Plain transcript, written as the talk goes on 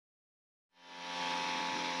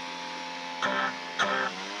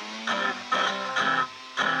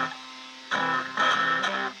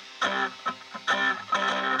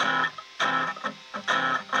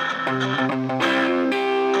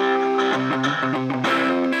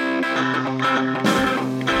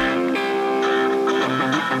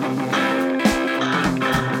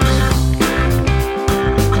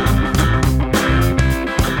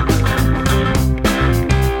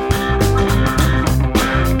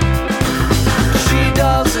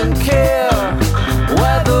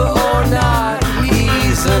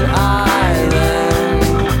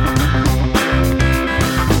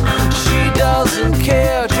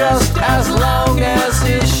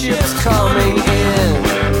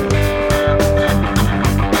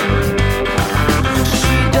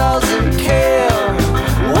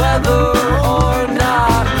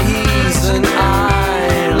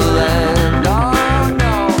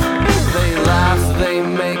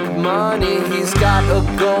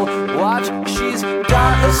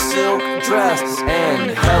And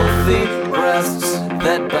healthy breasts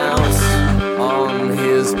that bounce on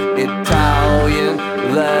his Italian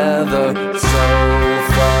leather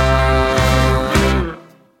sofa.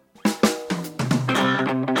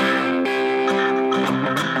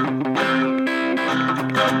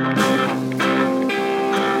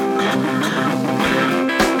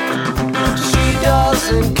 She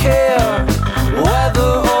doesn't care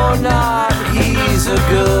whether or not he's a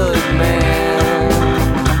good man.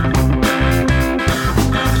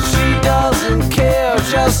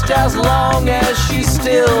 Just as long as she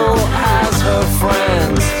still has her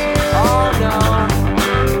friends. Oh no,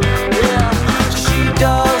 yeah. She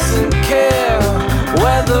doesn't care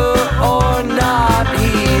whether or not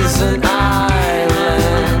he's an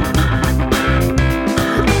island.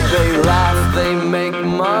 They laugh, they make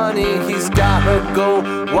money. He's gotta go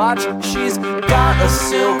watch. She's got a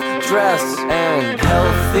silk dress and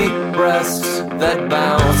healthy breasts that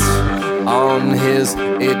bounce on his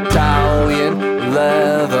Italian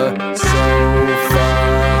leather sofa.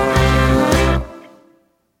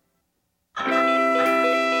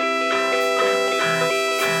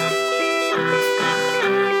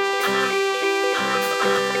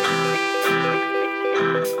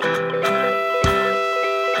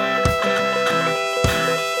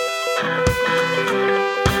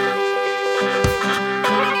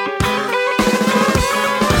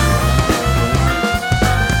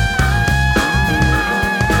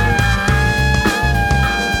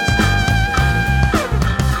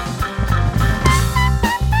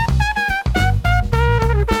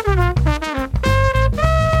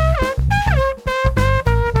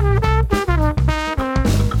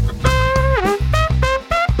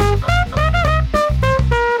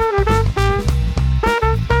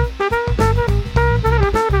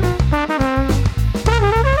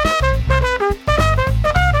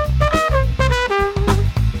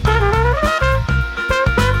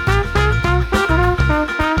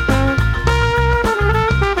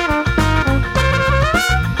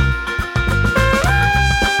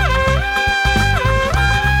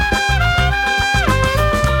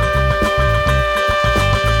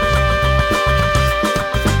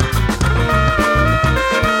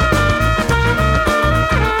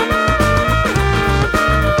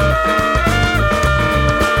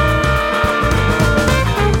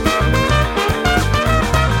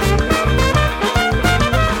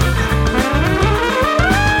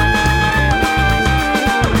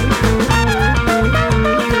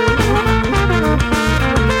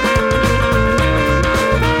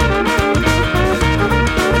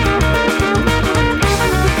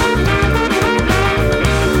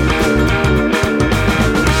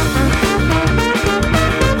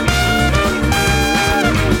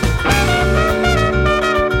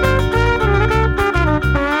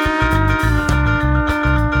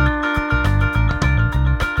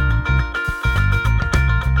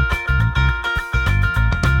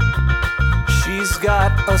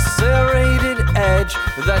 A serrated edge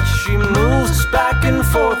that she moves back and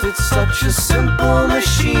forth. It's such a simple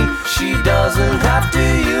machine. She doesn't have to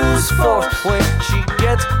use force. When she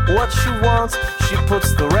gets what she wants, she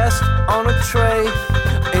puts the rest on a tray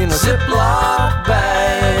in a Ziploc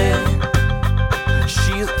bag.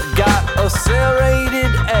 She's got a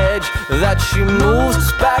serrated edge that she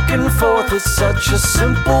moves back and forth. It's such a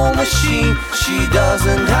simple machine. She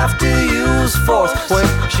doesn't have to use force. When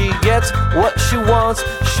she gets what she wants,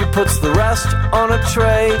 she puts the rest on a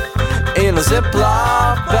tray in a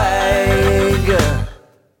Ziploc bag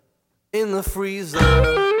in the freezer.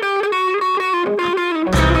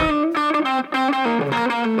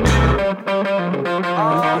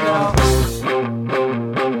 Oh no.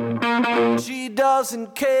 She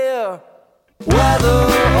doesn't care whether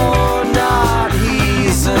or not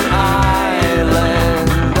he's an island.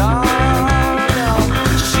 Oh no.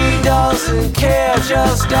 She doesn't care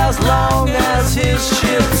just as long as his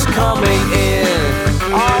ship's coming in.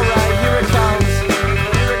 Alright, here it comes.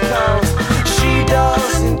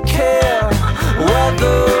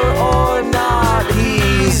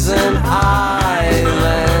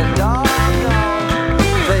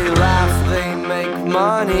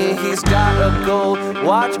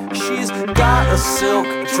 watch, she's got a silk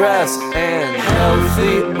dress and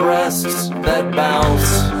healthy breasts that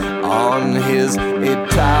bounce on his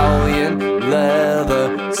Italian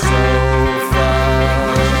leather sofa.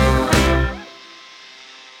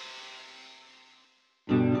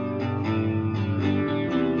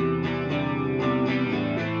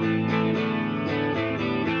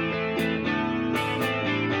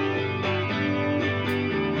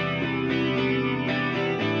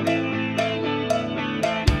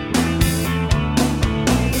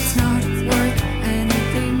 It's not worth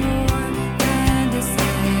anything more than to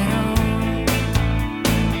settle.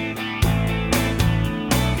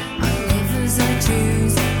 I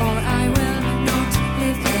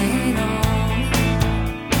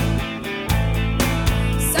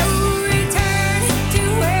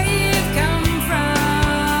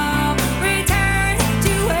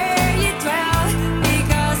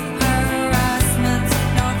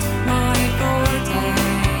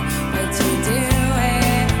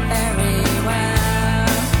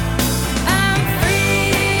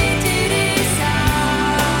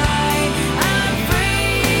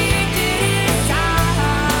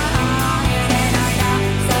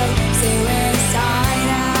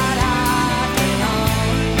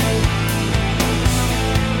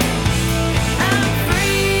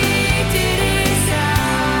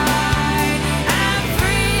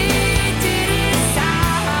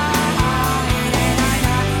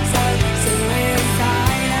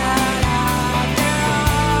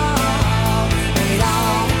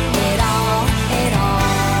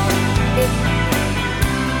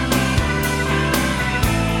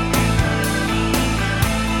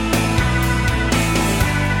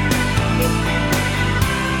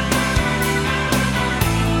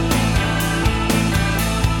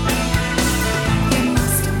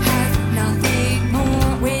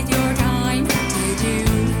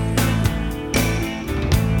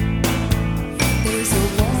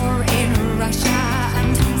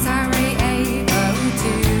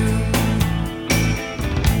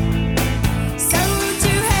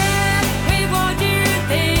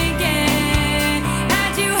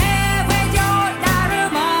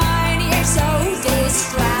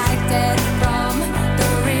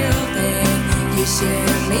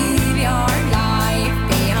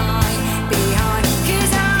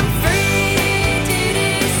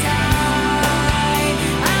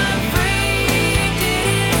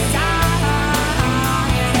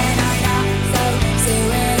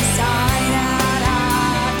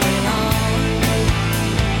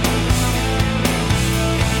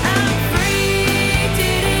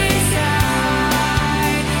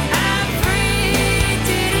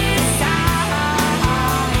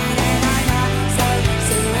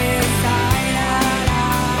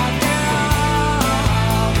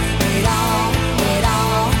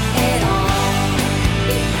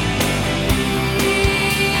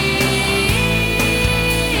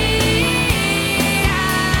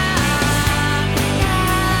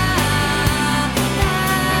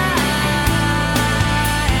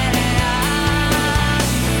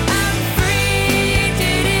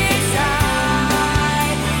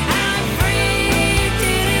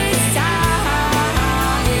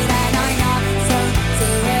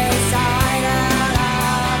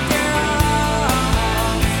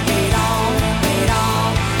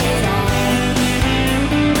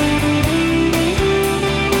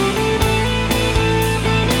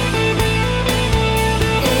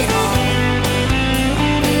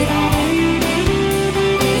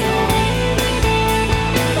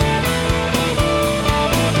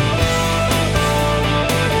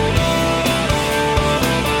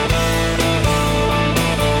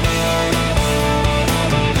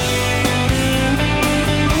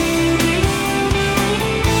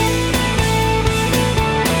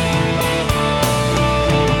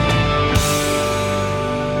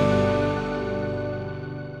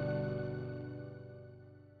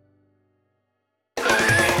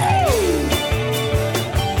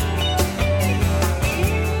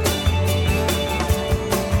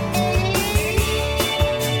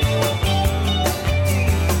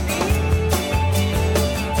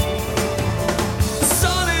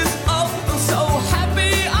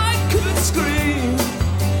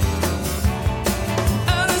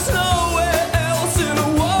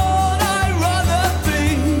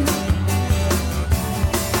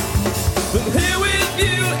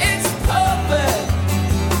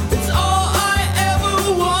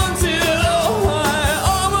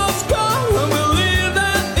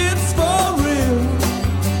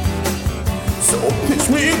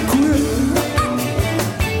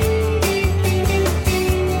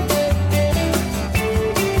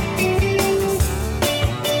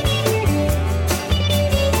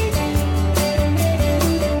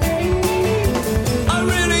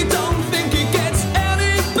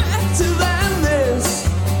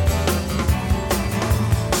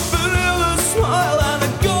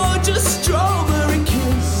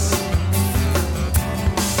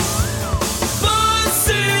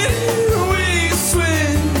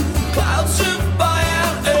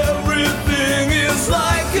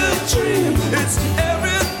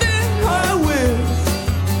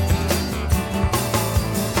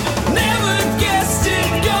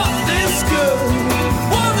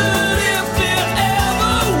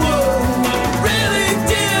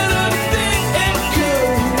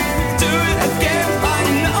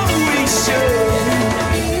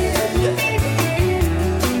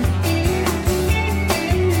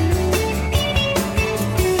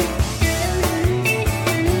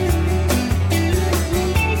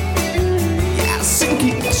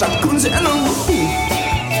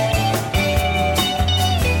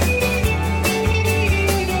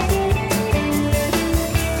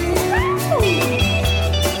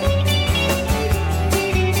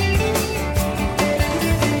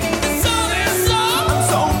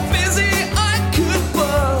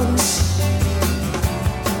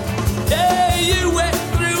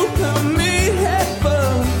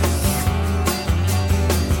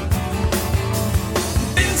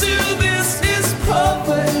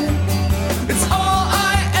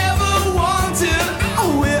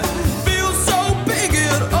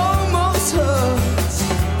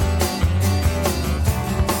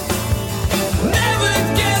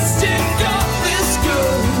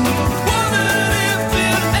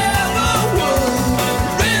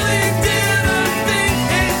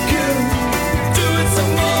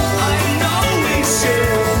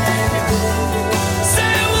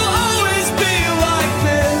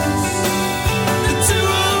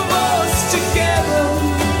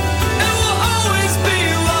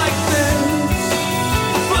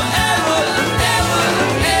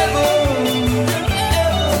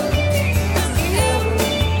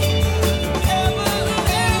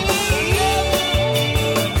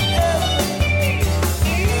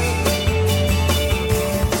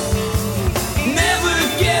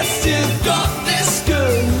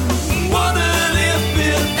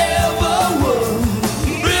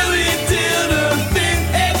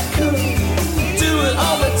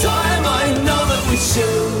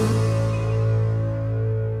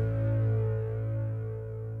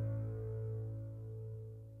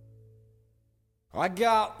I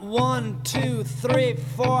got 1, 2, 3,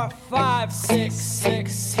 4, 5, 6,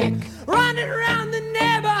 6, 6. Running around the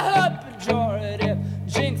neighborhood, pejorative.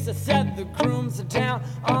 Jinx, I said the grooms are down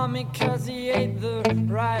on me 'cause he ate the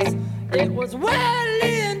rice. It was well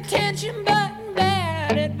intentioned, but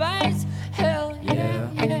bad advice. Hell yeah,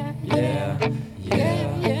 yeah, yeah, yeah,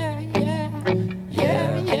 yeah, yeah,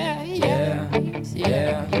 yeah, yeah, yeah,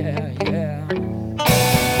 yeah, yeah, yeah.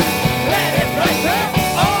 Let it break through.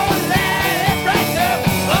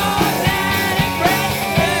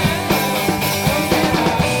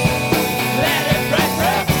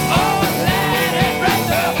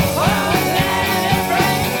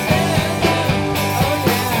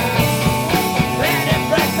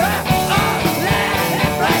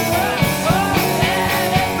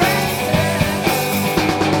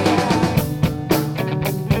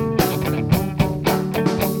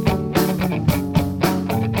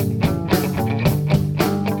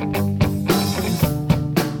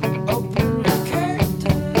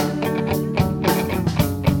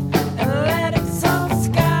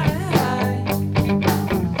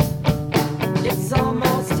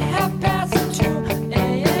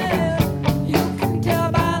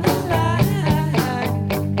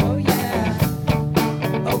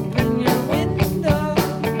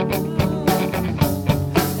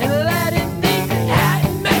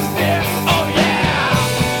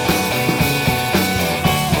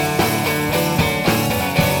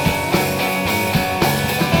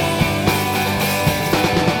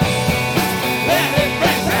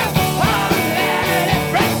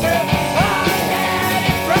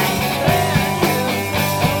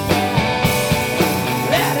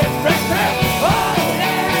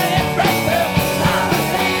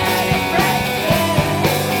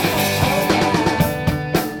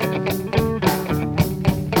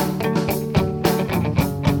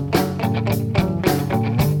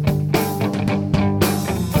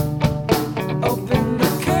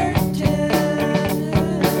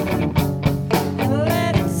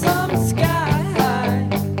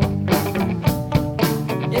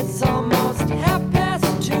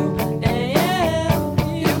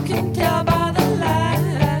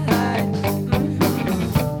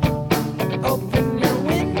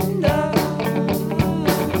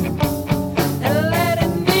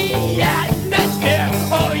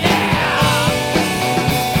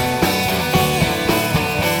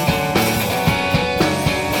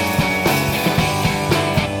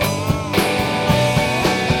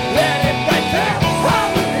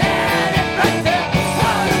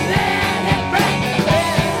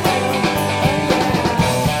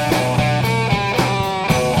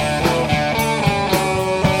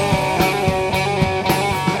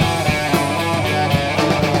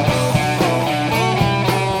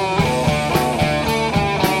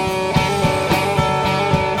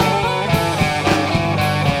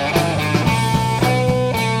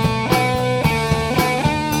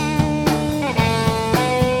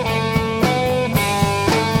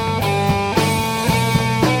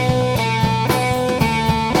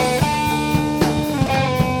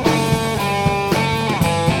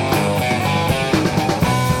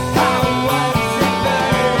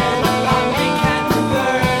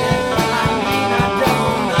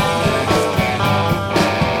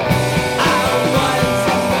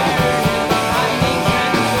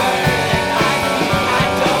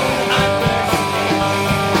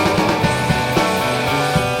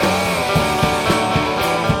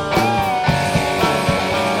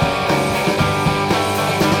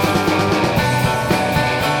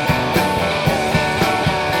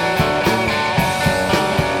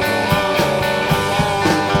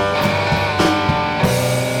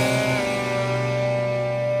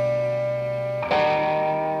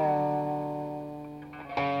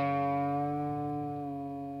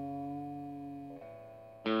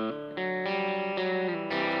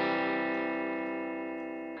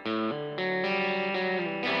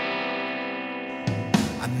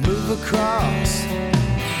 Across,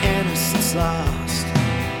 innocence lost,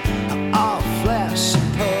 all flesh and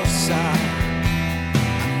pulsar.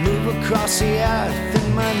 I move across the earth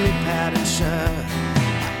in my new pattern shirt.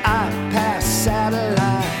 I pass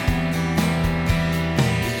satellite.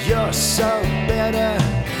 You're so bitter,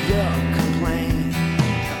 you'll complain.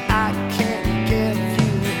 I can't give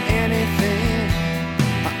you anything.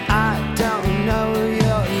 I don't know who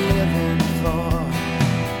you're living for.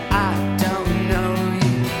 I don't know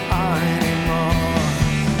you are anymore.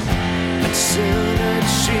 I'd sooner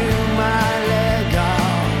chew my leg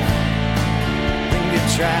off than get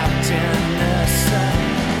trapped in the sun.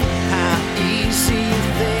 How easy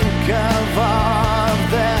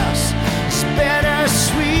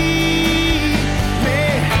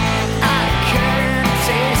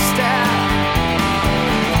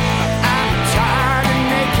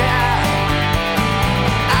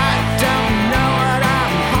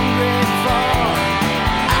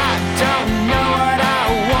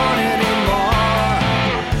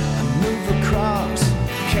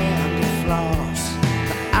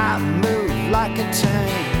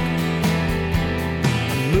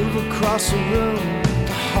move across a room,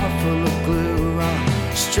 a heart full of glue,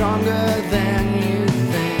 stronger than you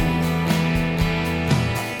think.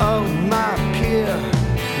 Oh, my peer,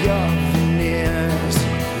 your veneers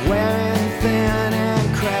wearing thin and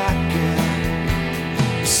cracking,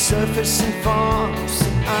 surface and forms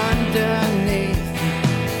underneath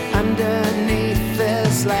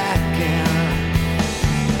is lacking.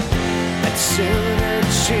 I'd sooner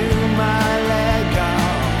chew my leg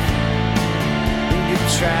off than get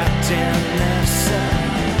trapped in this.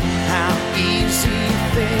 How easy you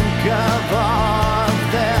think of all of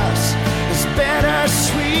this is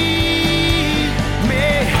bittersweet. Me,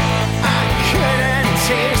 I couldn't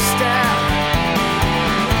taste it.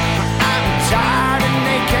 I'm tired and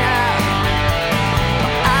naked.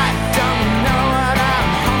 I don't know what I'm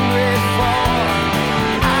hungry for.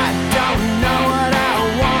 I don't know what I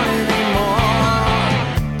want anymore.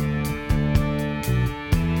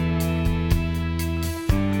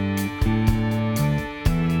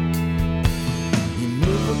 You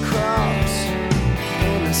move across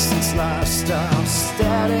innocence lost, all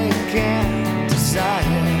static and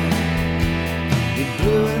desire. You're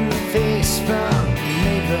blue in the face from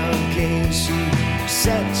navel gaze. You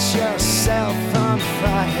set yourself on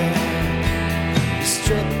fire. You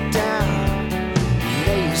strip down,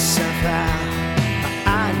 lay yourself out. I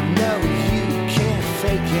know you can't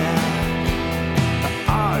fake it.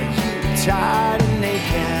 Are you tired and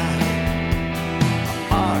naked?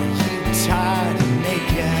 Are you tired and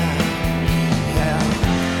naked? Yeah,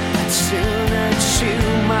 I'd sooner chew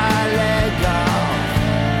my leg off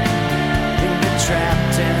than get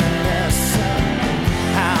trapped in this.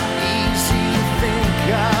 How easy you think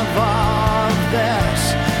of all of this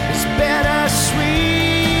is bittersweet.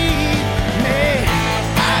 Me,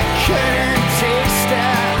 I couldn't taste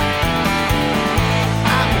it.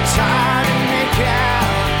 I'm tired and naked.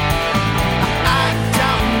 I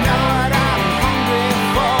don't know what I'm hungry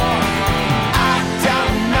for. I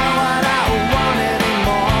don't know what I want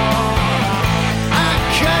anymore. I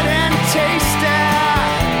couldn't taste it.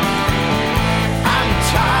 I'm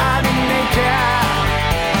tired and naked.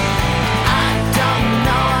 I don't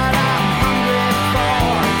know what I'm hungry for.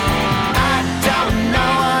 I don't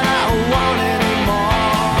know what I want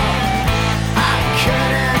anymore. I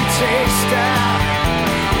couldn't taste it.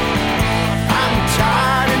 I'm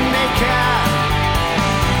tired and naked.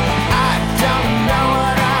 I don't know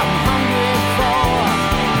what I'm hungry for.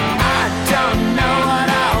 I don't know what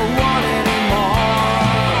I want anymore.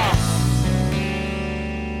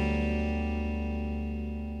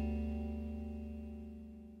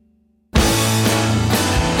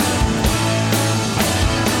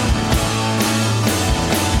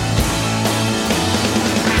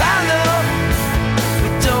 I know we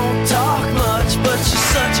don't talk much, but you're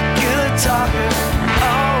such a good talker.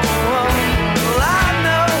 Oh, well, I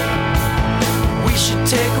know we should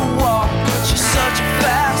take a walk, but you're such a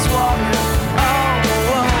fast walker. Oh,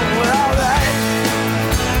 well, alright.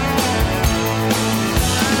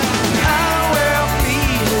 I know where I'll be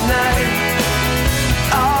tonight.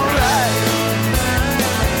 Alright.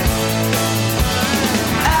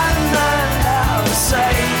 Out of mind, out of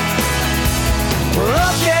sight. Well,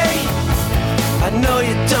 okay, I know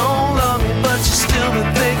you don't love me, but you still been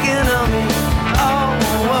thinking of me. Oh,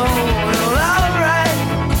 well, alright.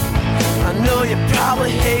 I know you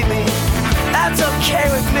probably hate me. That's okay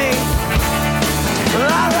with me.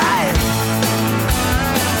 Well, alright.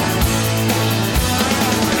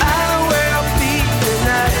 I know where I'll be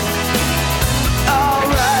tonight.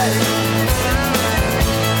 Alright.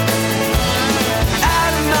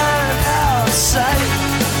 Out of mind, out of sight.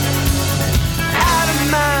 Out of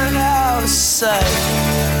mind, out of sight.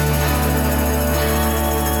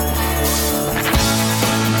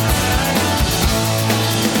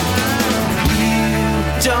 You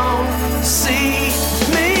don't see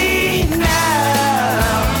me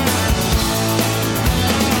now.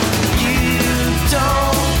 You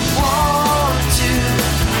don't want to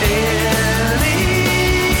anyhow.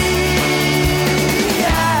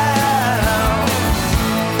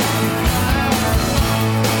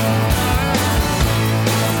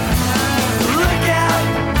 Look out,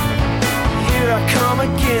 here I come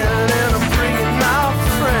again, and I'm bringing my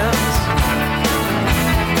friends.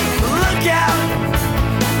 Look out,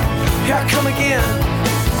 here I come again,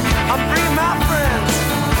 I'm bringing my friends.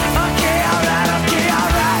 Okay, alright, okay,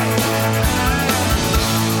 alright.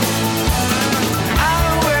 I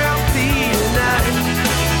know where I'll be tonight.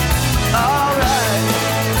 Alright.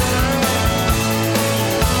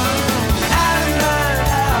 Out of mind,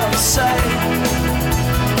 out of sight.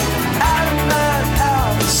 Out of mind,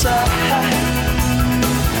 out of sight.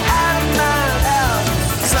 Out of mind, out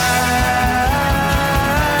of sight.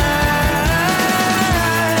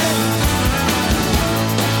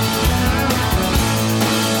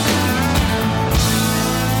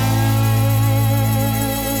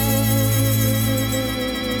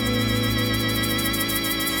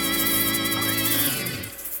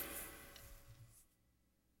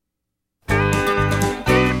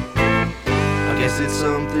 it's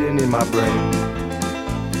something in my brain.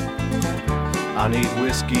 I need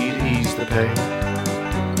whiskey to ease the pain,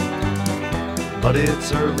 but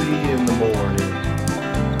it's early in the morning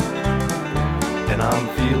and I'm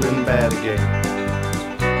feeling bad again.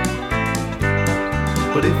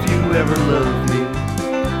 But if you ever love me,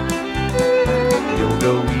 you'll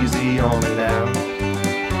go easy on it now.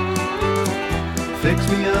 Fix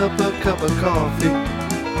me up a cup of coffee,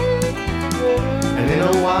 and in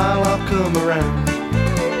a while I'll come around.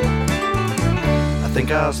 I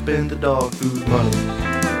think I'll spend the dog food money,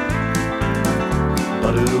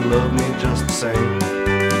 but it'll love me just the same.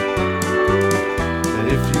 And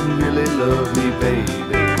if you really love me, baby,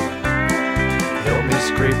 help me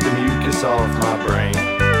scrape the mucus off my brain.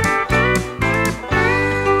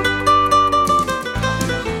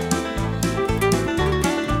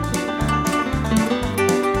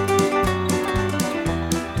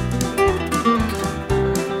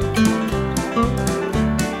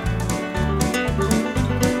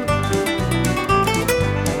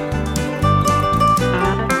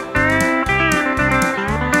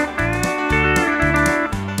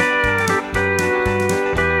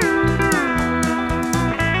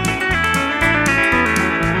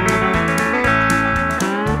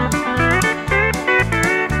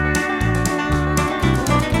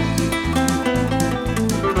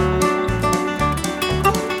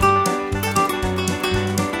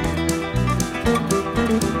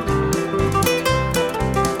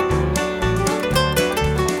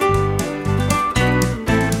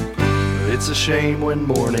 Shame when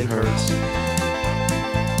morning hurts.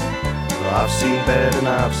 Well, I've seen bad and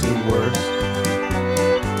I've seen worse.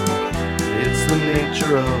 It's the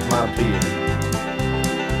nature of my being.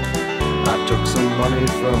 I took some money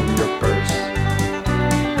from your purse,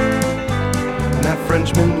 and that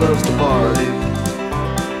Frenchman loves to party,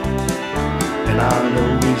 and I know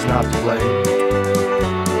he's not to blame.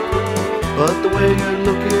 But the way you're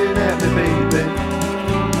looking at me, baby,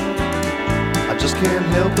 I just can't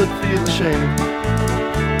help but feel ashamed.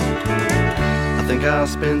 I think I'll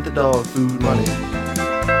spend the dog food money,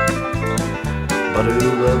 but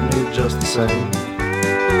it'll love me just the same.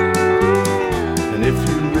 And if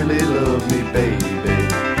you really love me, baby,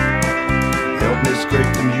 help me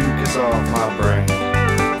scrape the mucus off my brain.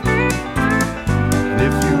 And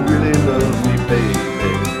if you really love me,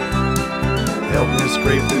 baby, help me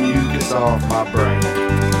scrape the mucus off my brain.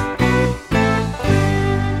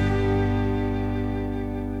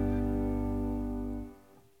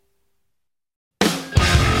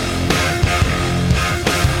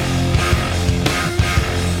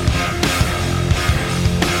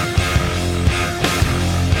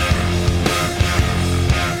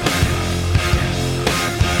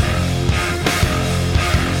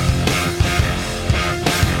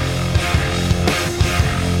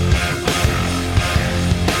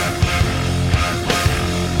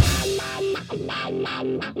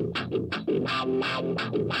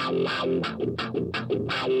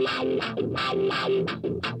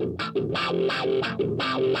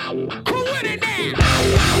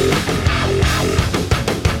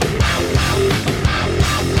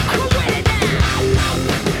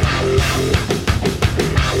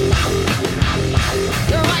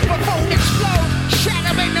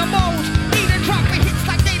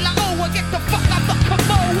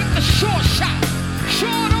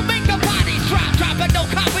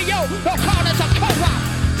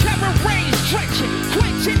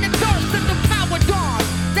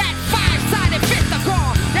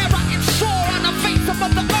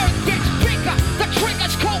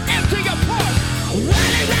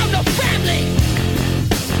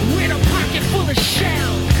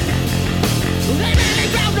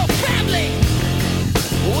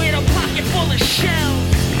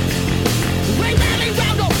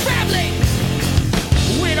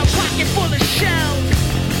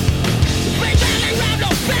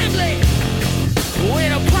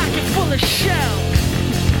 Full of shells.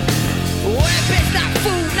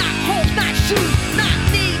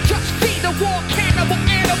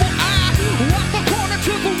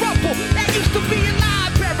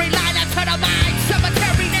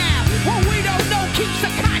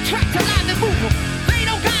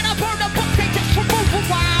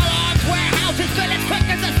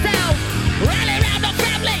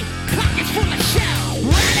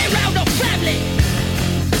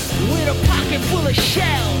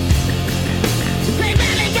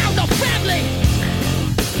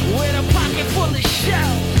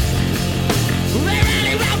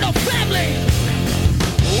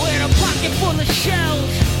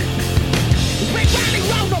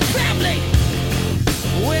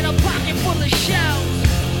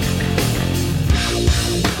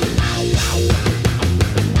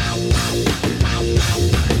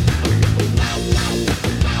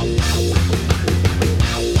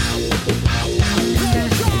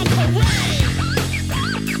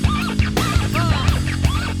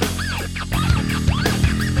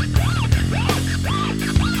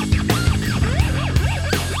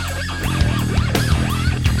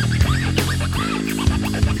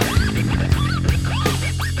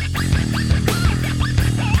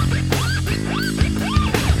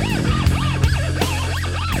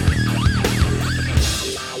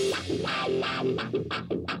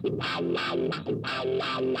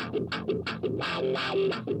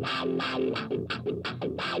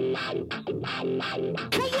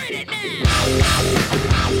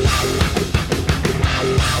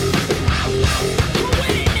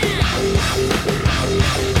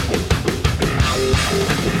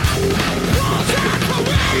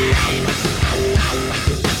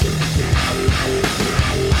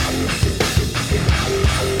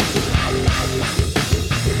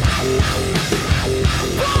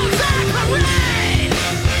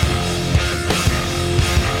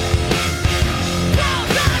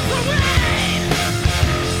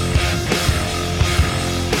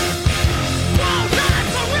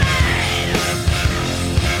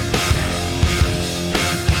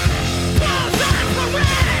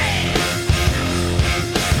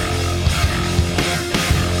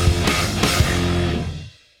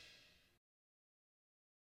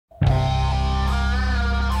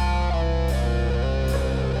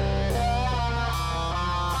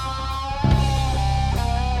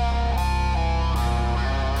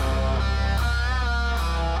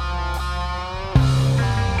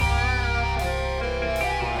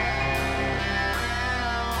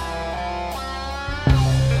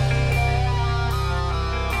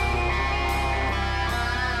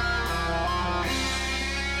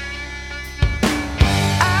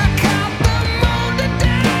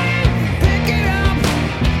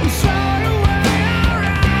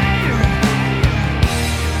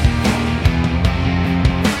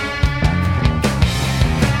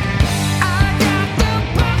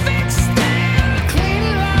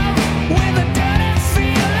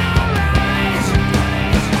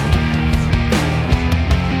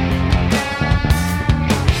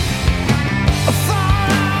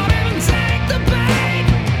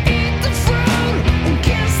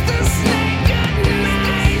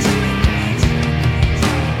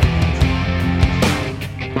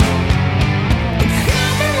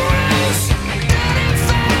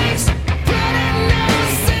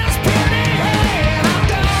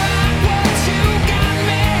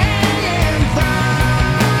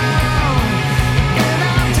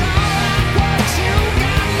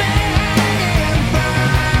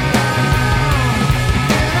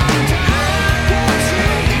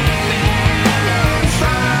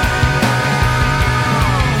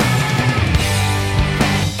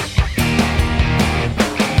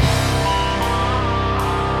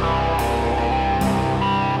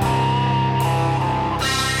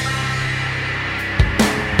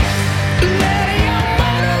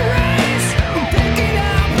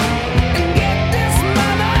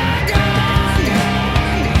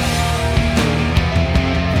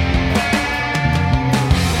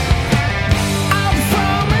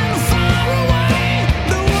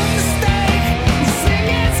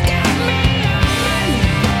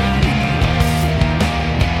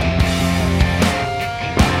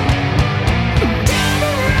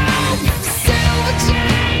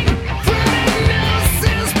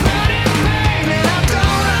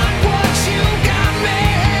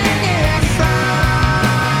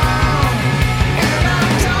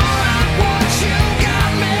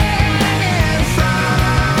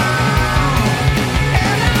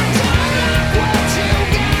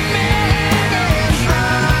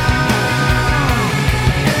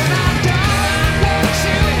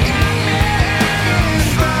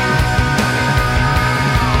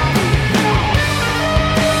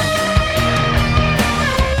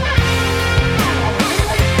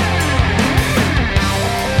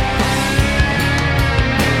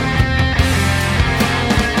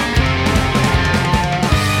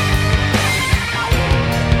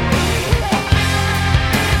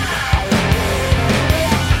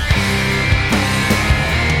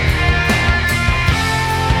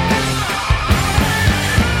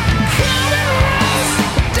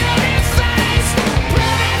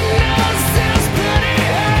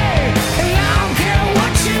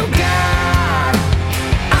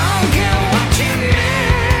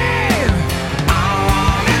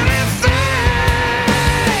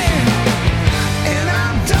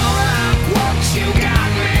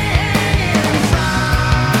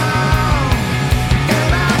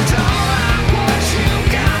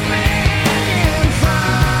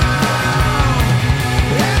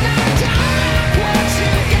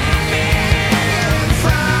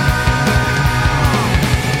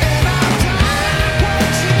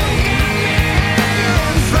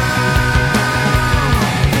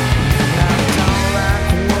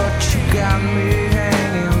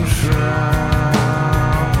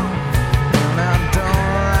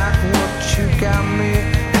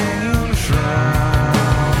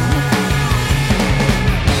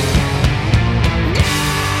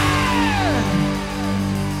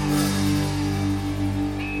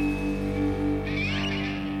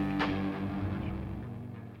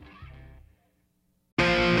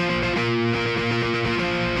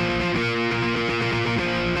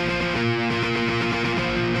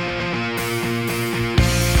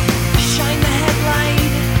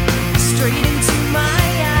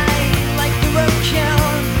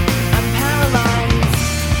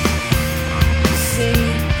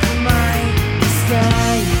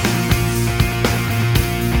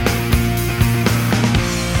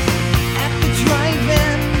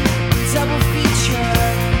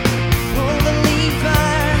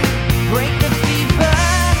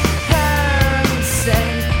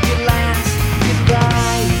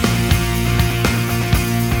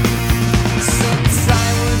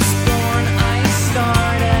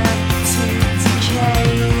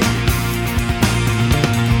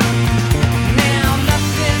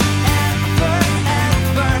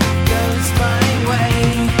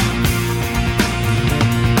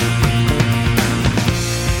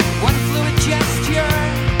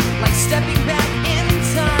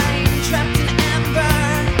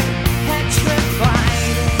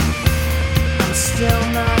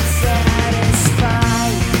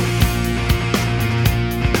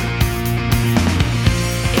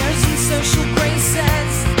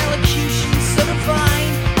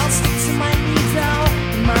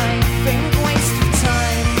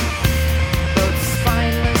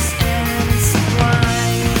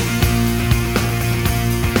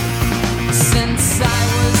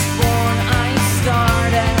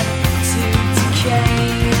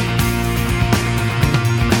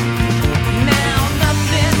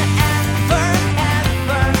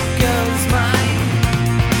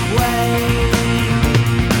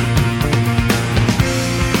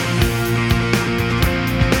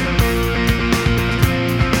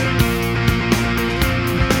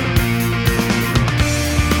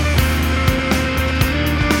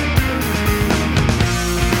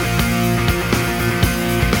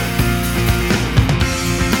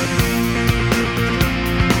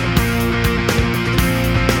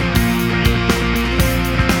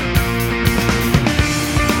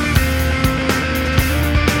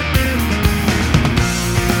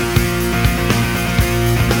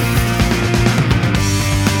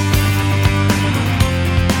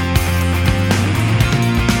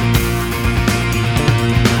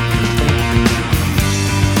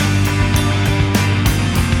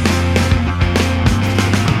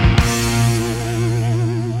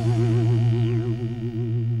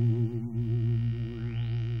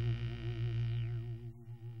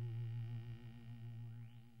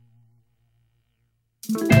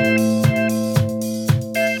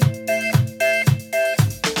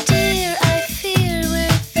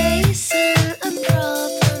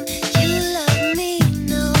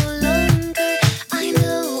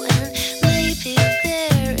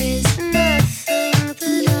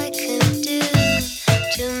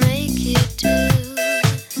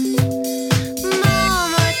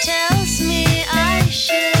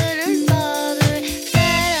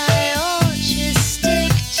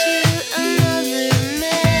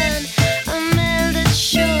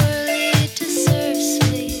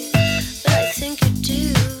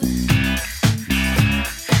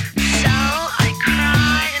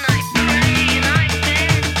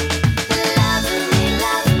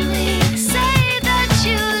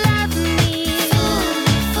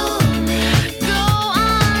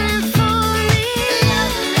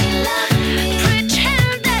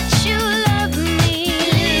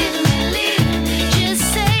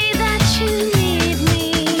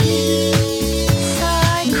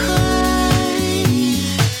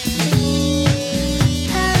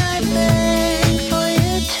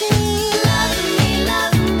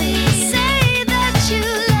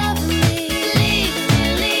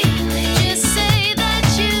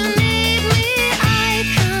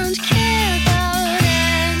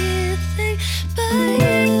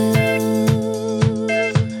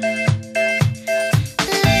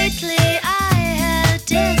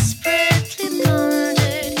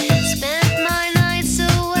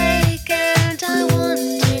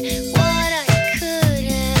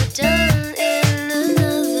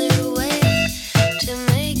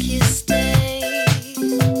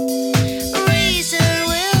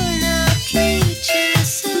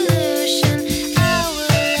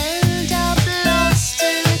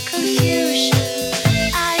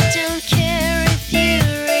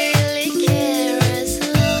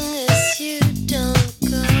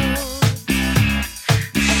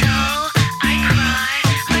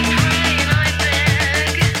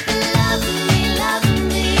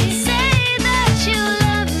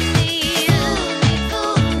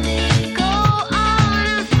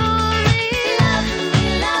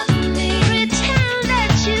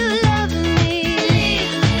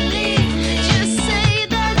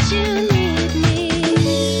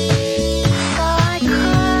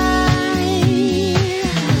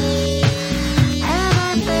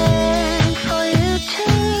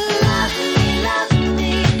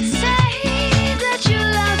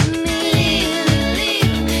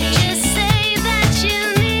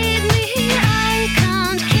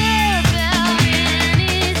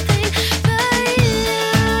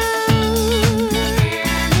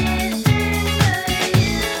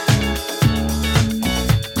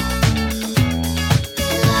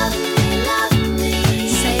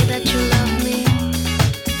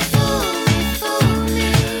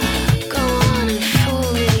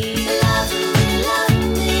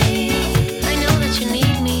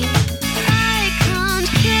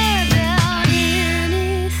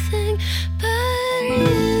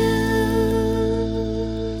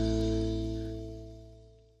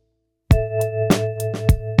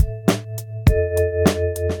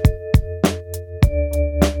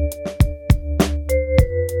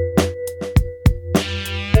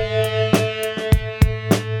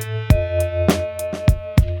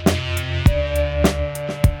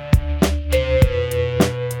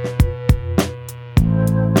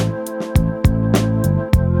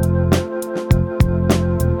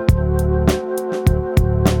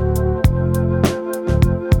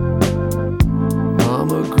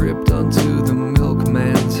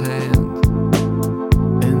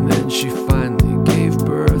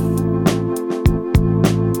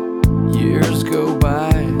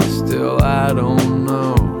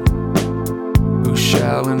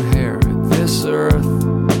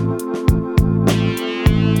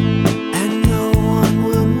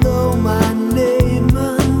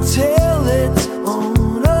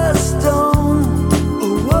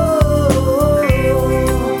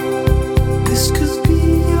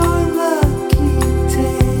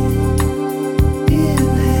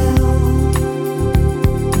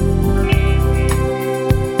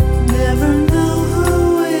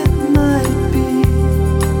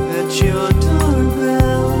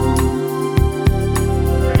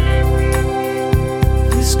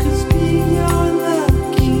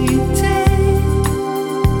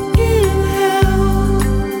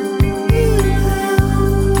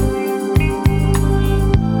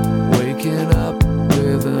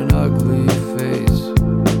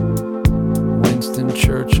 Winston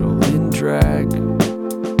Churchill in drag,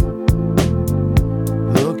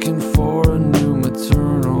 looking for a new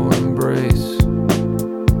maternal embrace,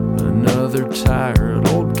 another tired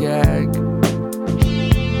old gag.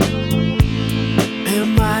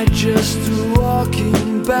 Am I just a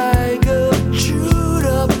walking bag of chewed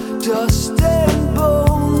up dust and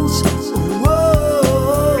bones?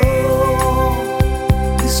 Whoa,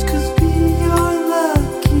 this could be your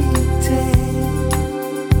lucky day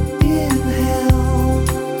in hell.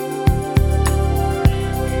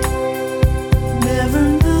 Never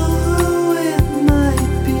know who it might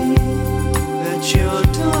be at your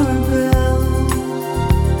doorbell.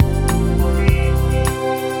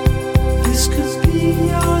 This could be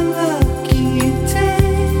your